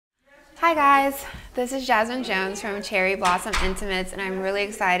Hi guys, this is Jasmine Jones from Cherry Blossom Intimates, and I'm really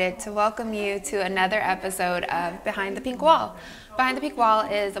excited to welcome you to another episode of Behind the Pink Wall. Behind the Pink Wall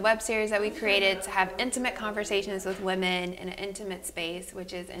is a web series that we created to have intimate conversations with women in an intimate space,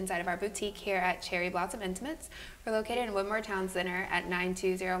 which is inside of our boutique here at Cherry Blossom Intimates. We're located in Woodmore Town Center at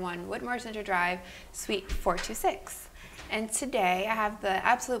 9201 Woodmore Center Drive, Suite 426. And today I have the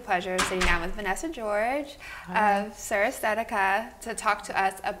absolute pleasure of sitting down with Vanessa George of Ser Estetica to talk to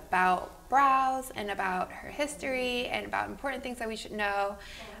us about brows and about her history and about important things that we should know,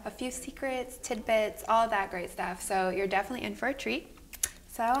 a few secrets, tidbits, all of that great stuff. So you're definitely in for a treat.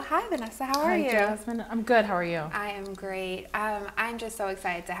 So hi Vanessa, how are you? Hi Jasmine, I'm good, how are you? I am great. I'm just so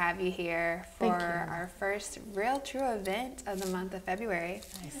excited to have you here for our first real true event of the month of February.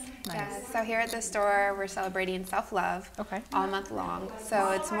 Nice. Yeah, so here at the store we're celebrating self-love all month long.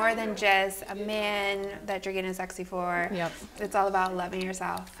 So it's more than just a man that you're getting sexy for. Yep. It's all about loving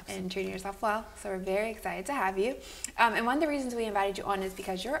yourself and treating yourself well. So we're very excited to have you. And one of the reasons we invited you on is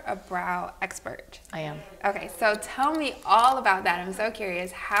because you're a brow expert. I am. Okay, so tell me all about that. I'm so curious.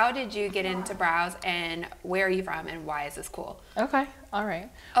 How did you get into brows, and where are you from, and why is this cool? Okay, all right.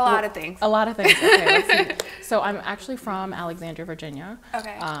 A lot of things. A lot of things. Okay, let's see. So I'm actually from Alexandria, Virginia.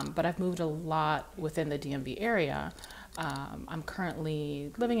 Okay. But I've moved a lot within the DMV area. I'm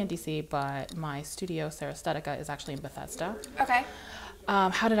currently living in DC, but my studio, Ser Estetica, is actually in Bethesda. Okay.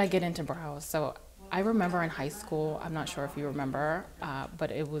 How did I get into brows? So I remember in high school, I'm not sure if you remember,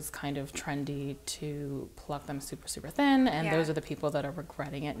 but it was kind of trendy to pluck them super, super thin, and those are the people that are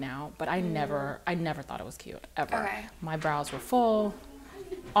regretting it now. But I never thought it was cute, ever. Okay. My brows were full,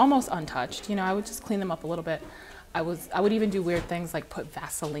 almost untouched. You know, I would just clean them up a little bit. I would even do weird things like put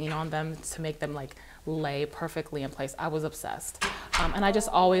Vaseline on them to make them like lay perfectly in place. I was obsessed. And I just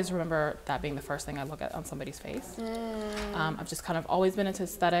always remember that being the first thing I look at on somebody's face. I've just kind of always been into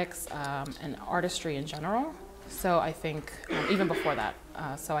aesthetics and artistry in general. So I think even before that,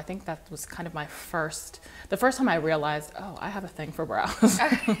 so I think that was kind of the first time I realized, oh, I have a thing for brows.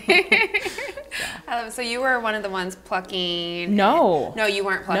 So you were one of the ones plucking? No. No, you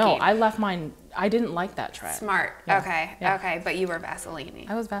weren't plucking. No, I left mine. I didn't like that trend. Smart. Yeah. Okay. Yeah. Okay, but you were Vaselining.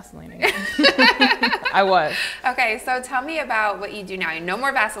 I was Vaselining. I was. Okay, so tell me about what you do now. No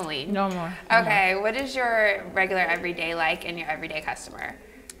more Vaseline. No more. Okay, what is your regular everyday like and your everyday customer?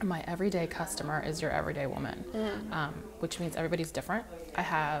 My everyday customer is your everyday woman, which means everybody's different. I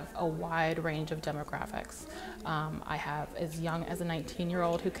have a wide range of demographics. I have as young as a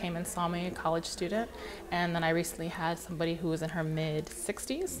 19-year-old who came and saw me, a college student, and then I recently had somebody who was in her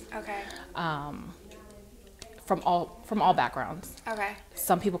mid-60s. Okay. From all backgrounds. Okay.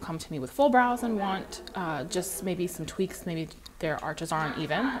 Some people come to me with full brows and want just maybe some tweaks. Maybe their arches aren't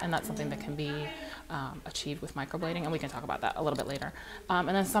even, and that's something that can be achieved with microblading, and we can talk about that a little bit later. And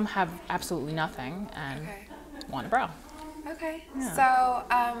then some have absolutely nothing and want a brow. Okay. Yeah.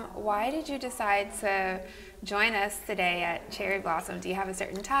 So why did you decide to join us today at Cherry Blossom? Do you have a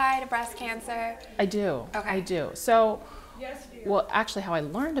certain tie to breast cancer? I do. Okay. I do. So, well, actually how I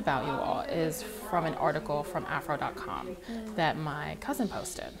learned about you all is from an article from afro.com that my cousin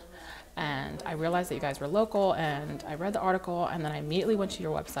posted. And I realized that you guys were local, and I read the article, and then I immediately went to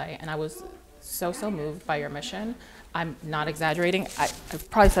your website, and I was so moved by your mission. I'm not exaggerating. I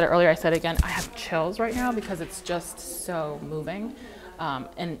probably said it earlier, I said it again. I have chills right now because it's just so moving.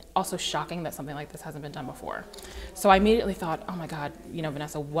 And also shocking that something like this hasn't been done before. So I immediately thought, oh my God, you know,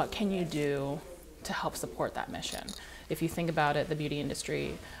 Vanessa, what can you do to help support that mission? If you think about it, the beauty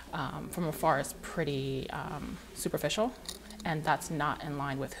industry from afar is pretty superficial, and that's not in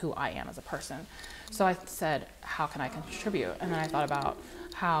line with who I am as a person. So I said, how can I contribute? And then I thought about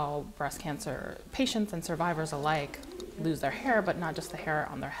how breast cancer patients and survivors alike lose their hair, but not just the hair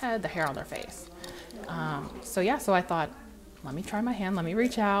on their head, the hair on their face. So I thought, let me try my hand, let me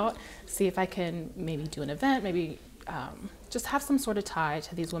reach out, see if I can maybe do an event, maybe just have some sort of tie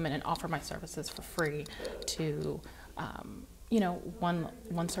to these women and offer my services for free to, you know,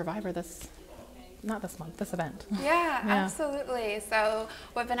 one survivor not this month, this event. Yeah, absolutely. So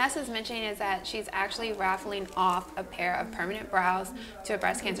what Vanessa's mentioning is that she's actually raffling off a pair of permanent brows to a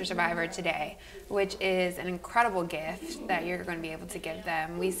breast cancer survivor today, which is an incredible gift that you're going to be able to give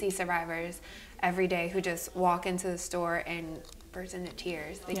them. We see survivors every day who just walk into the store and burst into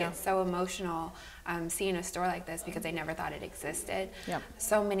tears. They get so emotional seeing a store like this because they never thought it existed. Yep.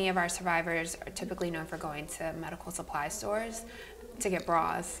 So many of our survivors are typically known for going to medical supply stores to get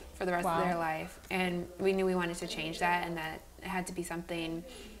bras for the rest of their life, and we knew we wanted to change that, and that it had to be something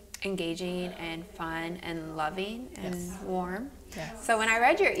engaging and fun and loving and warm. Yes. So when I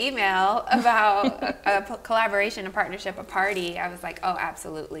read your email about a collaboration, a partnership, a party, I was like, oh,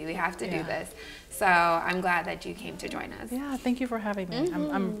 absolutely, we have to do this. So I'm glad that you came to join us. Yeah, thank you for having me.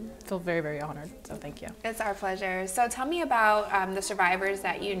 I'm feel very, very honored, so thank you. It's our pleasure. So tell me about the survivors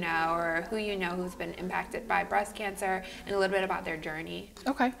that you know, or who you know who's been impacted by breast cancer, and a little bit about their journey.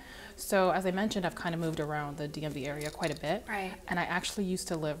 Okay. So as I mentioned, I've kind of moved around the DMV area quite a bit. Right. And I actually used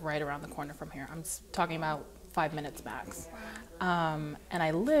to live right around the corner from here. I'm talking about 5 minutes max. And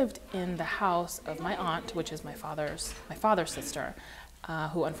I lived in the house of my aunt, which is my father's sister,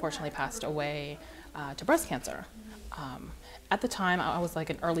 who unfortunately passed away to breast cancer. At the time, I was like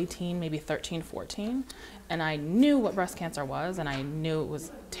an early teen, maybe 13, 14, and I knew what breast cancer was, and I knew it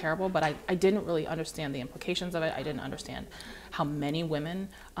was terrible, but I didn't really understand the implications of it. I didn't understand how many women,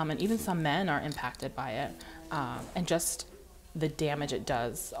 and even some men, are impacted by it, and just the damage it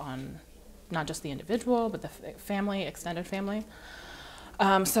does on not just the individual, but the family, extended family.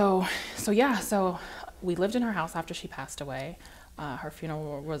 So we lived in her house after she passed away. Her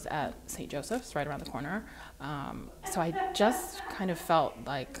funeral was at St. Joseph's, right around the corner. So I just kind of felt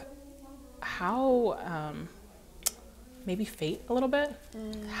like how, maybe fate a little bit.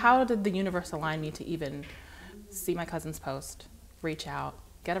 How did the universe align me to even see my cousin's post, reach out,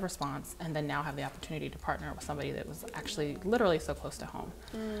 get a response, and then now have the opportunity to partner with somebody that was actually literally so close to home.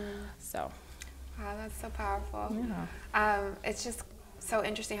 So. Wow, that's so powerful. Yeah. It's just so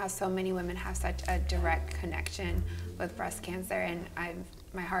interesting how so many women have such a direct connection with breast cancer, and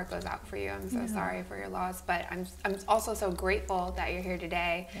my heart goes out for you. I'm so sorry for your loss, but I'm also so grateful that you're here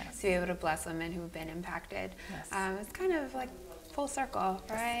today to be able to bless women who've been impacted. Yes. It's kind of like full circle,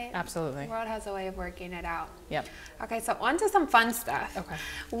 right? Absolutely. The world has a way of working it out. Yep. Okay, so on to some fun stuff. Okay.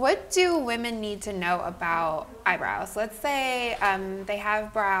 What do women need to know about eyebrows? Let's say they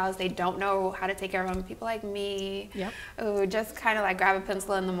have brows, they don't know how to take care of them. People like me, who just kind of like grab a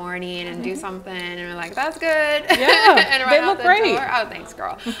pencil in the morning and do something, and we're like, that's good. Yeah, and they look great. Door. Oh, thanks,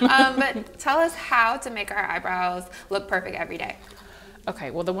 girl. But tell us how to make our eyebrows look perfect every day.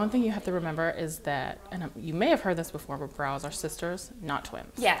 Okay, well, the one thing you have to remember is that, and you may have heard this before, but brows are sisters, not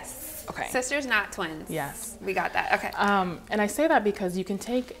twins. Yes. Okay. Sisters, not twins. Yes. We got that. Okay. And I say that because you can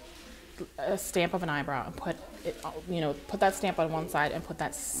take a stamp of an eyebrow and put it, put that stamp on one side and put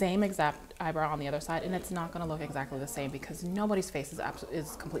that same exact eyebrow on the other side, and it's not going to look exactly the same because nobody's face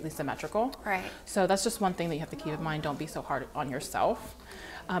is completely symmetrical. Right. So that's just one thing that you have to keep in mind. Don't be so hard on yourself.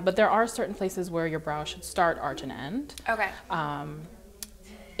 But there are certain places where your brow should start, arch, and end. Okay.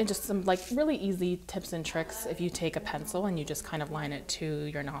 And just some like really easy tips and tricks. If you take a pencil and you just kind of line it to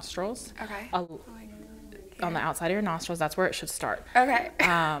your nostrils. Okay. On the outside of your nostrils, that's where it should start. Okay.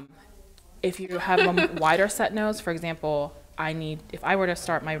 If you have a wider set nose, for example, if I were to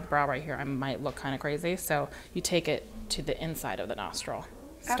start my brow right here, I might look kind of crazy. So you take it to the inside of the nostril.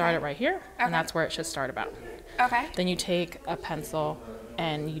 Start it right here, and that's where it should start about. Okay. Then you take a pencil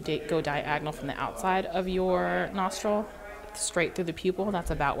and you go diagonal from the outside of your nostril straight through the pupil.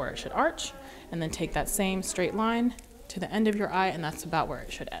 That's about where it should arch, and then take that same straight line to the end of your eye, and that's about where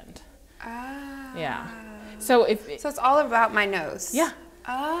it should end. Yeah. So so it's all about my nose. Yeah.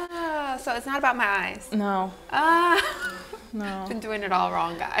 So it's not about my eyes. No. No. Been doing it all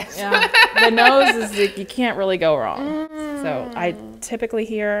wrong, guys. Yeah. The nose is you can't really go wrong. So I typically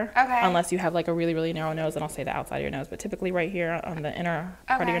here, unless you have like a really, really narrow nose, and I'll say the outside of your nose, but typically right here on the inner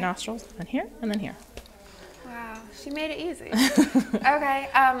part of your nostrils, and here, and then here. Wow, she made it easy. Okay,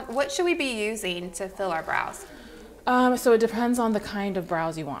 what should we be using to fill our brows? So it depends on the kind of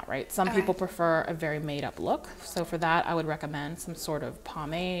brows you want, right? Some people prefer a very made up look. So for that, I would recommend some sort of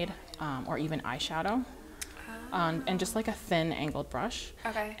pomade or even eyeshadow. And just like a thin angled brush.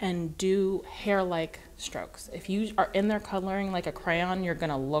 Okay. And do hair-like strokes. If you are in there coloring like a crayon, you're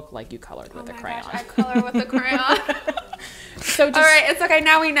gonna look like you colored with a crayon. Gosh, I color with a crayon. So just, all right, it's okay.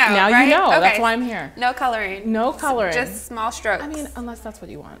 Now we know. Now right? you know. Okay. That's why I'm here. No coloring. No coloring. Just small strokes. I mean, unless that's what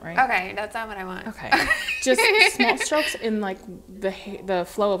you want, right? Okay, that's not what I want. Okay. Just small strokes in like the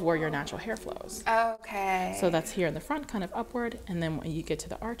flow of where your natural hair flows. Okay. So that's here in the front, kind of upward, and then when you get to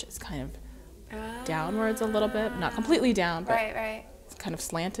the arch, it's kind of downwards a little bit, not completely down, but it's kind of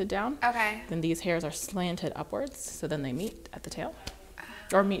slanted down. Okay. Then these hairs are slanted upwards, so then they meet at the tail.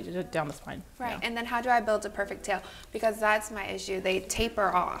 Or meet down the spine. Right, and then how do I build a perfect tail? Because that's my issue. They taper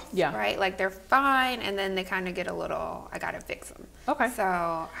off, right? Like they're fine, and then they kind of get a little, I gotta fix them. Okay.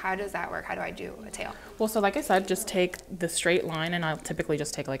 So how does that work? How do I do a tail? Well, so like I said, just take the straight line, and I'll typically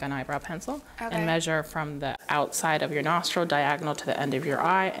just take like an eyebrow pencil and measure from the outside of your nostril diagonal to the end of your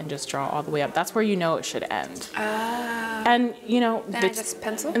eye, and just draw all the way up. That's where you know it should end. And you know, then I just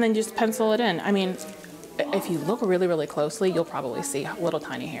pencil? And then just pencil it in. I mean, if you look really, really closely, you'll probably see little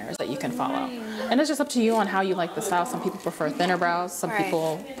tiny hairs that you can follow. And it's just up to you on how you like the style. Some people prefer thinner brows. Some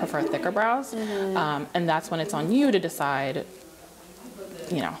people prefer thicker brows. And that's when it's on you to decide,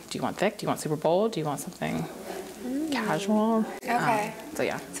 you know, do you want thick? Do you want super bold? Do you want something casual? Okay. So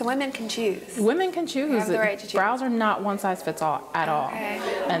yeah. So women can choose. Women can choose. They have the right to choose. Brows are not one size fits all at all. Okay.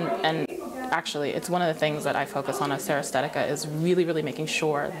 And actually, it's one of the things that I focus on as Ser Estetica is really, really making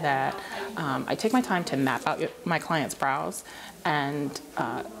sure that I take my time to map out my clients' brows and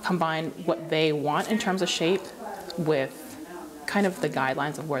combine what they want in terms of shape with kind of the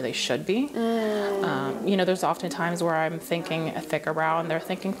guidelines of where they should be. You know, there's often times where I'm thinking a thicker brow and they're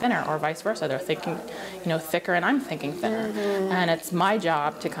thinking thinner, or vice versa. They're thinking, you know, thicker and I'm thinking thinner. And it's my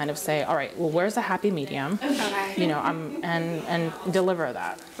job to kind of say, all right, well, where's the happy medium? Okay. You know, and deliver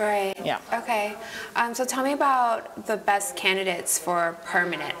that. Right. Yeah. Okay. So tell me about the best candidates for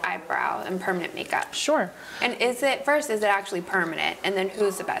permanent eyebrow and permanent makeup. Sure. And is it actually permanent? And then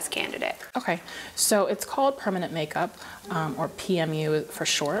who's the best candidate? Okay. So it's called permanent makeup, or PMU for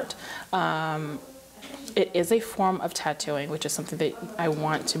short. It is a form of tattooing, which is something that I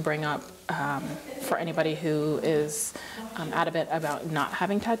want to bring up for anybody who is adamant about not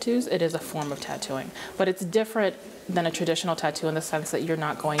having tattoos. It is a form of tattooing, but it's different than a traditional tattoo in the sense that you're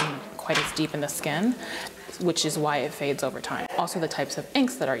not going quite as deep in the skin, which is why it fades over time. Also, the types of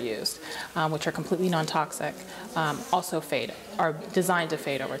inks that are used, which are completely non-toxic, also are designed to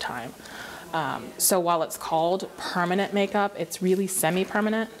fade over time. So while it's called permanent makeup, it's really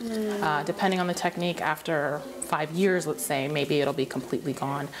semi-permanent. Depending on the technique, after 5 years, let's say, maybe it'll be completely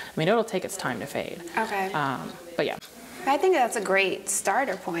gone. I mean, it'll take its time to fade. Okay. But yeah. I think that's a great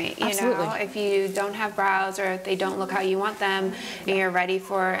starter point, you Absolutely. know, if you don't have brows or if they don't look how you want them and you're ready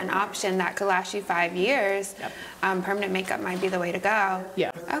for an option that could last you 5 years, permanent makeup might be the way to go.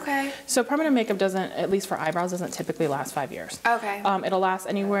 Yeah. Okay. So permanent makeup doesn't, at least for eyebrows, doesn't typically last 5 years. Okay. It'll last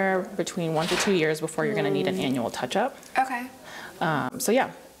anywhere between 1 to 2 years before you're going to need an annual touch-up. Okay. So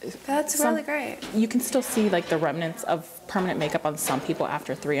yeah. That's really great. You can still see like the remnants of permanent makeup on some people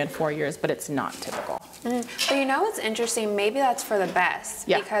after 3 and 4 years, but it's not typical. But you know what's interesting? Maybe that's for the best,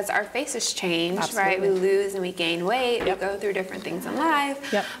 because our faces change, right? We lose and we gain weight. We go through different things in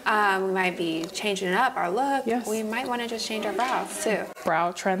life. We might be changing up our look. We might want to just change our brows too.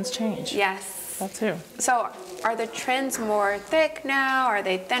 Brow trends change. Yes. That too. So are the trends more thick now? Are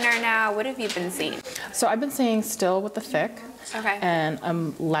they thinner now? What have you been seeing? So I've been seeing still with the thick and a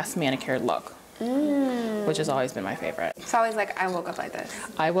less manicured look. Which has always been my favorite. It's always like, I woke up like this.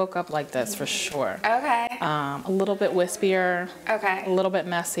 I woke up like this for sure. Okay. A little bit wispier. Okay. A little bit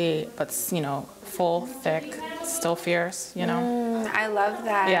messy, but you know, full, thick, still fierce, you know? I love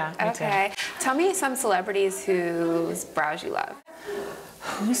that. Yeah, me okay. Tell me some celebrities whose brows you love.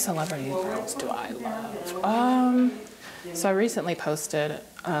 Whose celebrity brows do I love? So I recently posted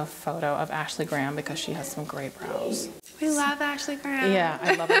a photo of Ashley Graham because she has some great brows. We love Ashley Graham. Yeah,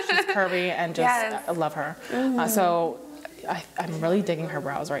 I love her. She's curvy and just I love her. So I'm really digging her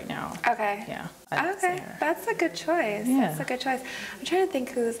brows right now. Okay. Yeah. Okay, that's a good choice. Yeah. That's a good choice. I'm trying to think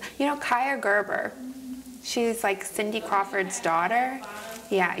who's, you know, Kaya Gerber. She's like Cindy Crawford's daughter.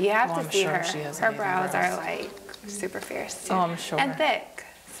 Yeah, you have to see her. Her brows are like super fierce too. Oh, I'm sure. And thick.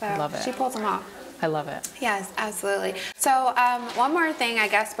 So love it. She pulls them off. I love it. Yes, absolutely. So one more thing, I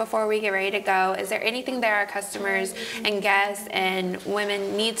guess, before we get ready to go, is there anything that our customers and guests and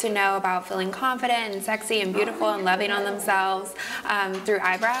women need to know about feeling confident and sexy and beautiful and loving on themselves through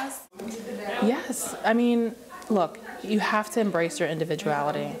eyebrows? Yes. I mean, look, you have to embrace your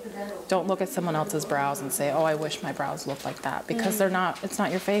individuality. Don't look at someone else's brows and say, oh, I wish my brows looked like that, because they're not, it's not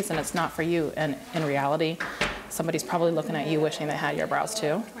your face and it's not for you. And in reality, somebody's probably looking at you wishing they had your brows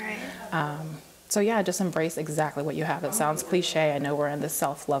too. Right. So yeah, just embrace exactly what you have. It sounds cliche. I know we're in this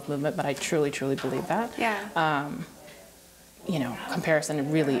self-love movement, but I truly, truly believe that. Yeah. You know,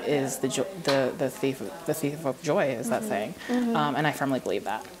 comparison really is the thief of joy, is that saying. And I firmly believe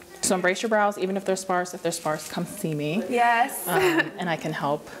that. So embrace your brows, even if they're sparse. If they're sparse, come see me. Yes. And I can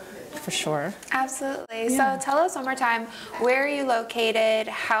help for sure. Absolutely. Yeah. So tell us one more time, where are you located?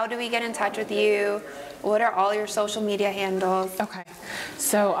 How do we get in touch with you? What are all your social media handles? Okay.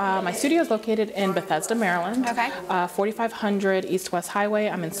 So my studio is located in Bethesda, Maryland. Okay. 4500 East West Highway.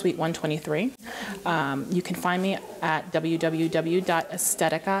 I'm in Suite 123. You can find me at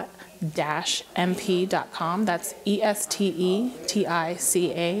www.estetica-mp.com. That's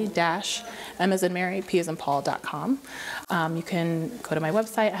ESTETICA-M as in Mary, P as in Paul.com. You can go to my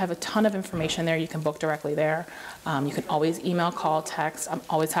website. I have a ton of information there. You can book directly there. You can always email, call, text. I'm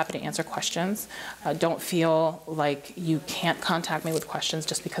always happy to answer questions. Don't feel like you can't contact me with questions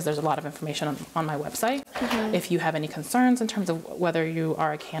just because there's a lot of information on my website. If you have any concerns in terms of whether you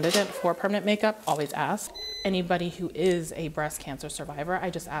are a candidate for permanent makeup, always ask. Anybody who is a breast cancer survivor, I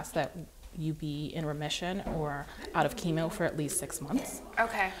just ask that you be in remission or out of chemo for at least 6 months.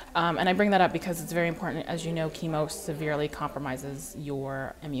 Okay. And I bring that up because it's very important. As you know, chemo severely compromises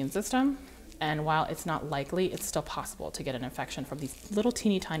your immune system. And while it's not likely, it's still possible to get an infection from these little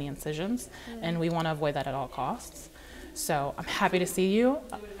teeny tiny incisions. And we want to avoid that at all costs. So I'm happy to see you,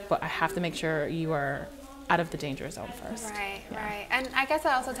 but I have to make sure you are out of the danger zone first. Right, right. And I guess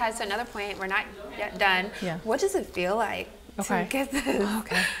that also ties to another point. We're not yet done. Yeah. What does it feel like to get this?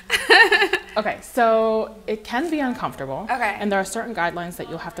 Okay. Okay, so it can be uncomfortable. Okay. And there are certain guidelines that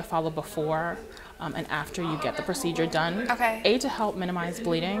you'll have to follow before and after you get the procedure done. Okay. A, to help minimize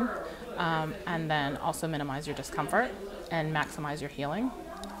bleeding, and then also minimize your discomfort and maximize your healing.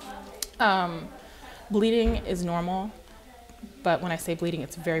 Bleeding is normal, but when I say bleeding,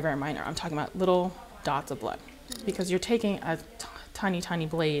 it's very, very minor. I'm talking about little dots of blood because you're taking a tiny, tiny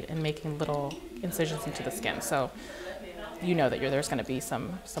blade and making little incisions into the skin. So you know that there's going to be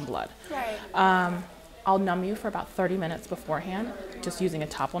some blood. Right. I'll numb you for about 30 minutes beforehand, just using a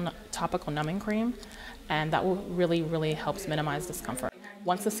topical numbing cream, and that will really, really helps minimize discomfort.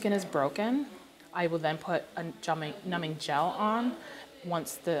 Once the skin is broken, I will then put a numbing gel on.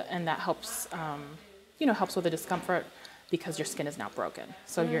 And that helps, helps with the discomfort because your skin is now broken,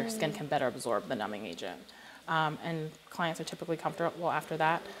 so your skin can better absorb the numbing agent. And clients are typically comfortable after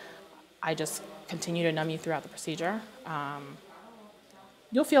that. I just continue to numb you throughout the procedure.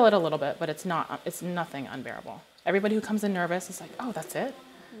 You'll feel it a little bit, but it's nothing unbearable. Everybody who comes in nervous is like, oh, that's it?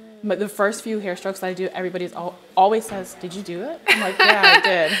 But the first few hair strokes that I do, everybody always says, did you do it? I'm like, yeah, I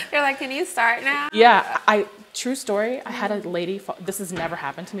did. You're like, can you start now? Yeah, true story, I had a lady, this has never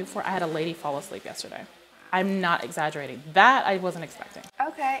happened to me before, I had a lady fall asleep yesterday. I'm not exaggerating. That I wasn't expecting.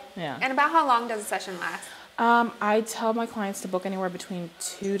 Okay. Yeah. And about how long does a session last? I tell my clients to book anywhere between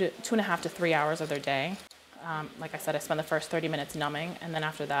 2.5 to 3 hours of their day. Like I said, I spend the first 30 minutes numbing, and then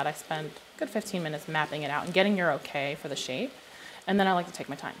after that I spend a good 15 minutes mapping it out and getting your okay for the shape. And then I like to take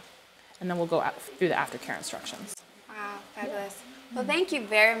my time. And then we'll go through the aftercare instructions. Wow, fabulous. Well, thank you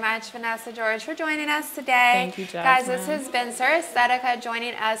very much, Vanessa George, for joining us today. Thank you, Jasmine. Guys, this has been Ser Estetica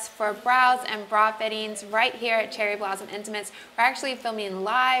joining us for brows and bra fittings right here at Cherry Blossom Intimates. We're actually filming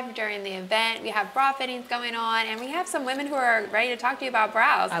live during the event. We have bra fittings going on, and we have some women who are ready to talk to you about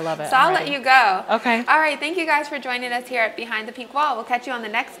brows. I love it. So I'll let you go. Okay. All right, thank you guys for joining us here at Behind the Pink Wall. We'll catch you on the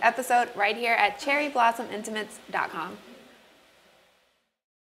next episode right here at cherryblossomintimates.com.